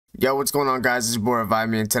Yo, what's going on, guys? It's your boy Revive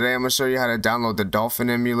Me, and today I'm going to show you how to download the Dolphin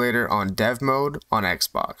emulator on dev mode on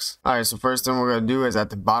Xbox. Alright, so first thing we're going to do is at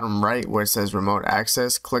the bottom right where it says remote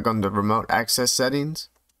access, click on the remote access settings.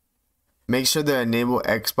 Make sure the enable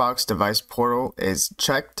Xbox device portal is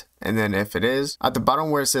checked, and then if it is, at the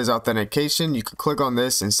bottom where it says authentication, you can click on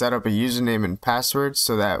this and set up a username and password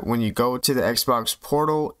so that when you go to the Xbox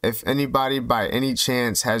portal, if anybody by any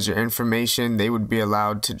chance has your information, they would be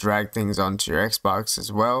allowed to drag things onto your Xbox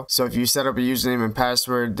as well. So if you set up a username and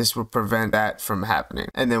password, this will prevent that from happening.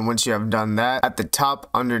 And then once you have done that, at the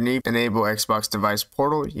top underneath enable Xbox device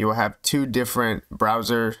portal, you will have two different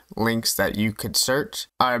browser links that you could search.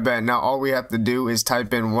 Alright, bet. Now all we have to do is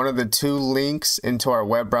type in one of the two links into our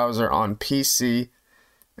web browser on PC,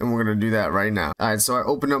 and we're going to do that right now. Alright, so I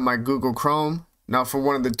open up my Google Chrome. Now for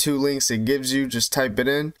one of the two links it gives you, just type it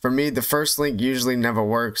in. For me, the first link usually never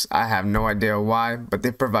works. I have no idea why, but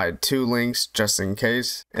they provide two links just in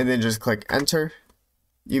case. And then just click enter.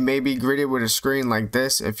 You may be greeted with a screen like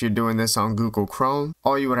this if you're doing this on Google Chrome.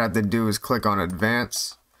 All you would have to do is click on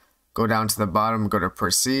advance, go down to the bottom, go to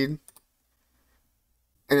proceed.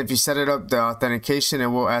 And if you set it up the authentication, it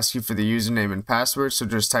will ask you for the username and password, so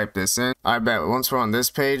just type this in. I bet once we're on this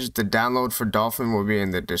page, the download for Dolphin will be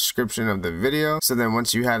in the description of the video. So then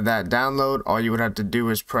once you have that download, all you would have to do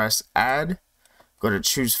is press add, go to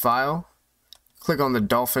choose file, click on the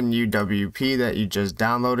Dolphin UWP that you just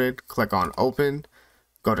downloaded, click on open,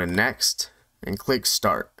 go to next, and click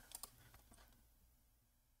start.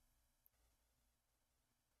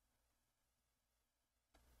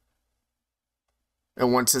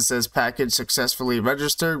 And once it says package successfully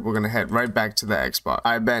registered, we're going to head right back to the Xbox.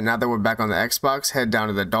 I bet now that we're back on the Xbox, head down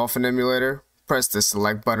to the Dolphin emulator, press the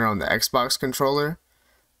select button on the Xbox controller,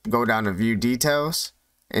 go down to view details,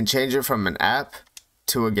 and change it from an app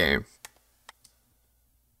to a game.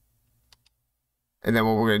 And then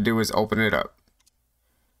what we're going to do is open it up.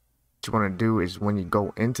 What you want to do is when you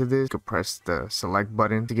go into this, you can press the select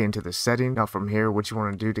button to get into the setting. Now from here, what you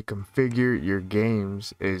want to do to configure your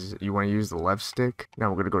games is you want to use the left stick. Now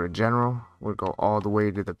we're going to go to general. We'll go all the way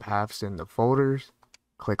to the paths in the folders.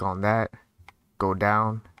 Click on that. Go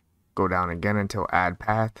down again until add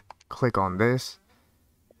path. Click on this.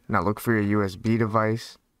 Now look for your USB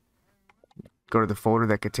device. Go to the folder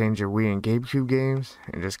that contains your Wii and GameCube games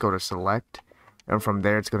and just go to select. And from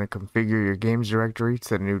there, it's going to configure your games directory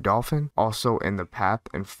to the new Dolphin. Also in the path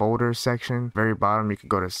and folder section, very bottom, you can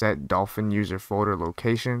go to set Dolphin user folder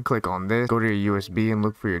location. Click on this, go to your USB and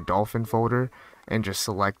look for your Dolphin folder and just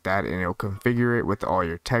select that, and it'll configure it with all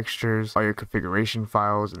your textures, all your configuration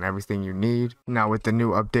files, and everything you need. Now with the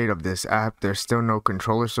new update of this app, there's still no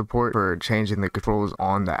controller support for changing the controls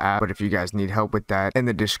on the app, but if you guys need help with that, in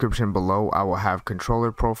the description below I will have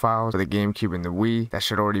controller profiles for the GameCube and the Wii that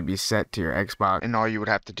should already be set to your Xbox, and all you would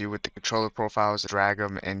have to do with the controller profiles is drag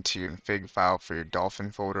them into your config file for your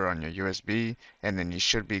Dolphin folder on your USB, and then you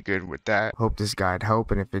should be good with that. Hope this guide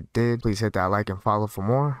helped, and if it did, please hit that like and follow for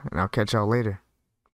more, and I'll catch y'all later.